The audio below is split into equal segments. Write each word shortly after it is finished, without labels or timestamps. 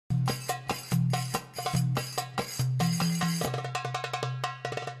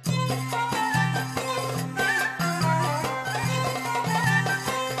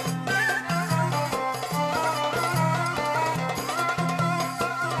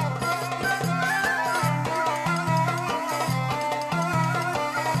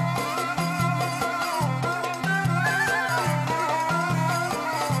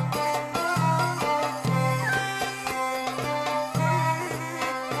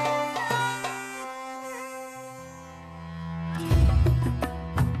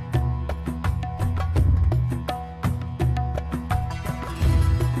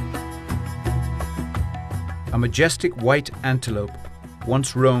majestic white antelope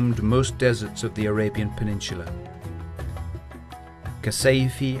once roamed most deserts of the Arabian Peninsula.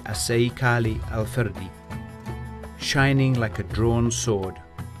 Kasayfi Asay Kali al-Fardi, shining like a drawn sword,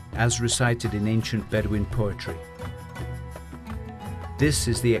 as recited in ancient Bedouin poetry. This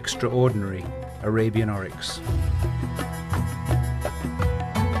is the extraordinary Arabian oryx.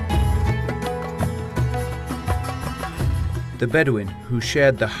 The Bedouin, who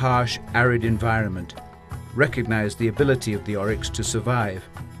shared the harsh, arid environment, recognized the ability of the oryx to survive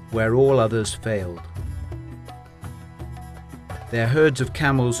where all others failed. Their herds of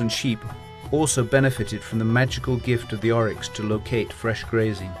camels and sheep also benefited from the magical gift of the oryx to locate fresh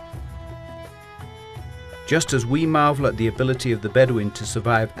grazing. Just as we marvel at the ability of the Bedouin to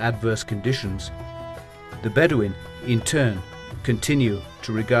survive adverse conditions, the Bedouin, in turn, continue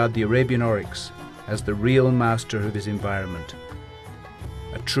to regard the Arabian oryx as the real master of his environment,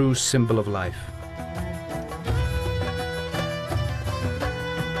 a true symbol of life.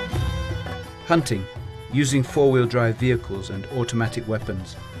 Hunting, using four-wheel drive vehicles and automatic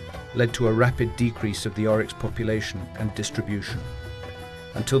weapons, led to a rapid decrease of the oryx population and distribution,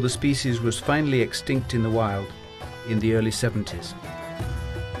 until the species was finally extinct in the wild in the early 70s.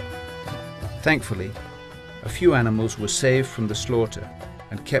 Thankfully, a few animals were saved from the slaughter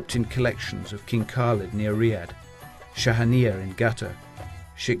and kept in collections of King Khalid near Riyadh, Shahaniya in Qatar,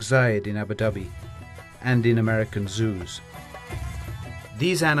 Sheikh Zayed in Abu Dhabi, and in American zoos.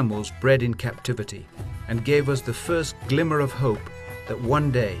 These animals bred in captivity and gave us the first glimmer of hope that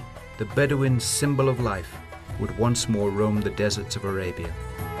one day the Bedouin symbol of life would once more roam the deserts of Arabia.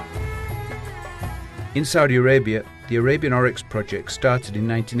 In Saudi Arabia, the Arabian Oryx project started in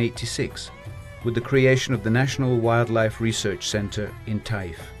 1986 with the creation of the National Wildlife Research Center in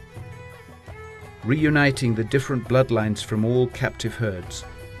Taif. Reuniting the different bloodlines from all captive herds,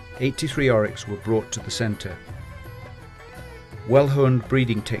 83 oryx were brought to the center. Well-honed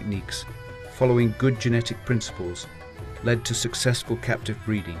breeding techniques, following good genetic principles, led to successful captive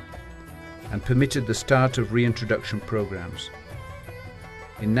breeding and permitted the start of reintroduction programs.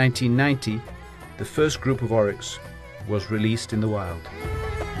 In 1990, the first group of oryx was released in the wild.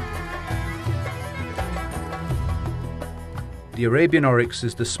 The Arabian oryx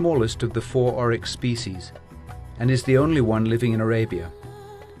is the smallest of the 4 oryx species and is the only one living in Arabia,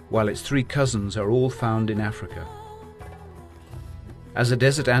 while its 3 cousins are all found in Africa. As a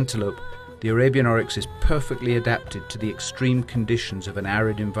desert antelope, the Arabian oryx is perfectly adapted to the extreme conditions of an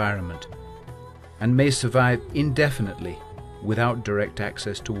arid environment and may survive indefinitely without direct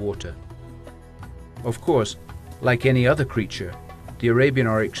access to water. Of course, like any other creature, the Arabian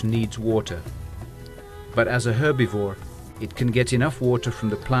oryx needs water, but as a herbivore, it can get enough water from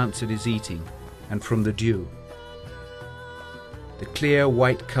the plants it is eating and from the dew. The clear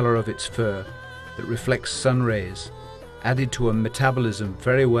white color of its fur that reflects sun rays, added to a metabolism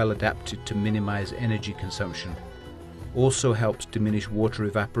very well adapted to minimize energy consumption, also helps diminish water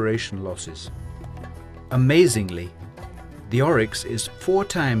evaporation losses. Amazingly, the oryx is 4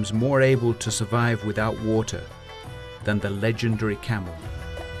 times more able to survive without water than the legendary camel.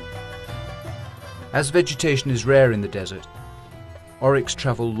 As vegetation is rare in the desert, oryx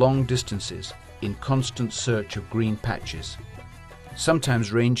travel long distances in constant search of green patches,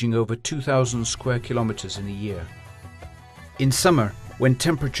 sometimes ranging over 2,000 square kilometers in a year. In summer, when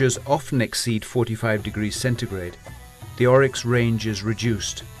temperatures often exceed 45 degrees centigrade, the oryx range is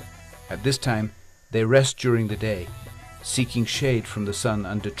reduced. At this time, they rest during the day, seeking shade from the sun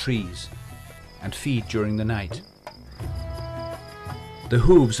under trees, and feed during the night. The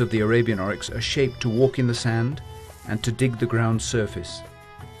hooves of the Arabian oryx are shaped to walk in the sand and to dig the ground surface.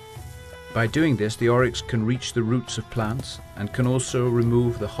 By doing this, the oryx can reach the roots of plants and can also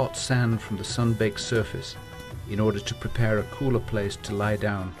remove the hot sand from the sun-baked surface in order to prepare a cooler place to lie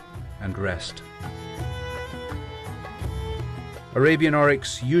down and rest. Arabian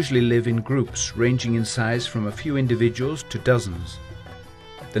oryx usually live in groups ranging in size from a few individuals to dozens.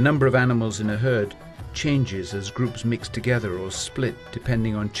 The number of animals in a herd changes as groups mix together or split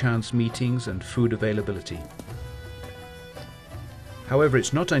depending on chance meetings and food availability. However,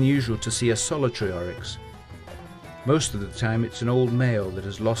 it's not unusual to see a solitary oryx. Most of the time it's an old male that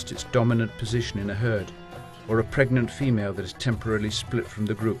has lost its dominant position in a herd, or a pregnant female that is temporarily split from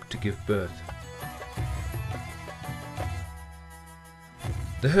the group to give birth.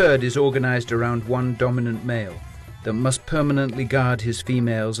 The herd is organized around one dominant male that must permanently guard his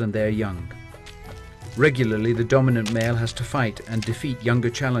females and their young. Regularly, the dominant male has to fight and defeat younger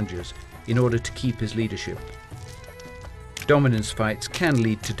challengers in order to keep his leadership. Dominance fights can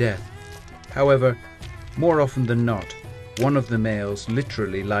lead to death. However, more often than not, one of the males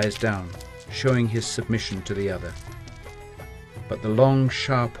literally lies down, showing his submission to the other. But the long,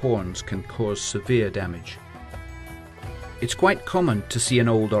 sharp horns can cause severe damage. It's quite common to see an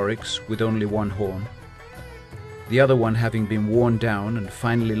old oryx with only one horn, the other one having been worn down and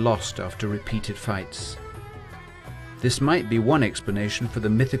finally lost after repeated fights. This might be one explanation for the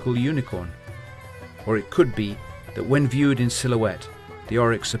mythical unicorn, or it could be that when viewed in silhouette, the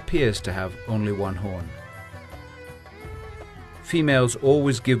oryx appears to have only one horn. Females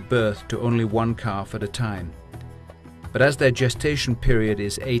always give birth to only one calf at a time, but as their gestation period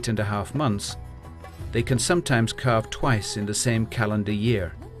is 8.5 months, they can sometimes calve twice in the same calendar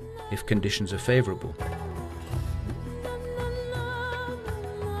year, if conditions are favorable.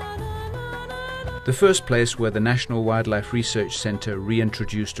 The first place where the National Wildlife Research Centre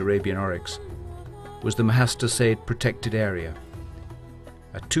reintroduced Arabian oryx was the Mahastasaid Protected Area,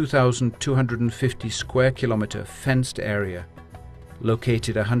 a 2,250 square kilometre fenced area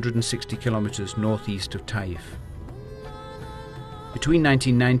located 160 kilometres northeast of Taif. Between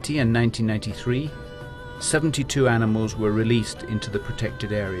 1990 and 1993, 72 animals were released into the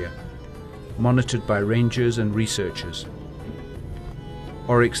protected area, monitored by rangers and researchers.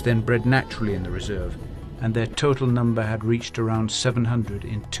 Oryx then bred naturally in the reserve, and their total number had reached around 700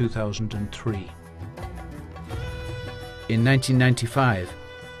 in 2003. In 1995,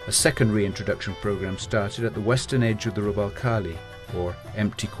 a second reintroduction program started at the western edge of the Rub al Khali, or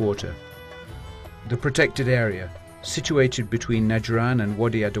Empty Quarter. The protected area, situated between Najran and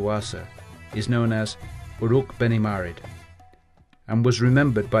Wadi Adawasa, is known as Uruk Beni Marid, and was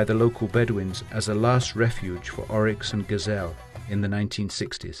remembered by the local Bedouins as a last refuge for oryx and gazelle in the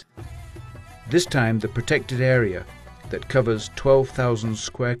 1960s. This time the protected area, that covers 12,000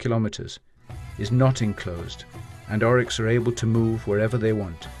 square kilometers, is not enclosed, and oryx are able to move wherever they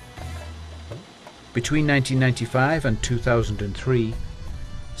want. Between 1995 and 2003,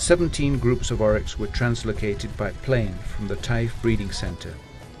 17 groups of oryx were translocated by plane from the Taif Breeding Centre,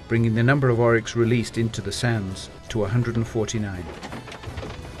 bringing the number of oryx released into the sands to 149.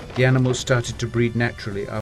 The animals started to breed naturally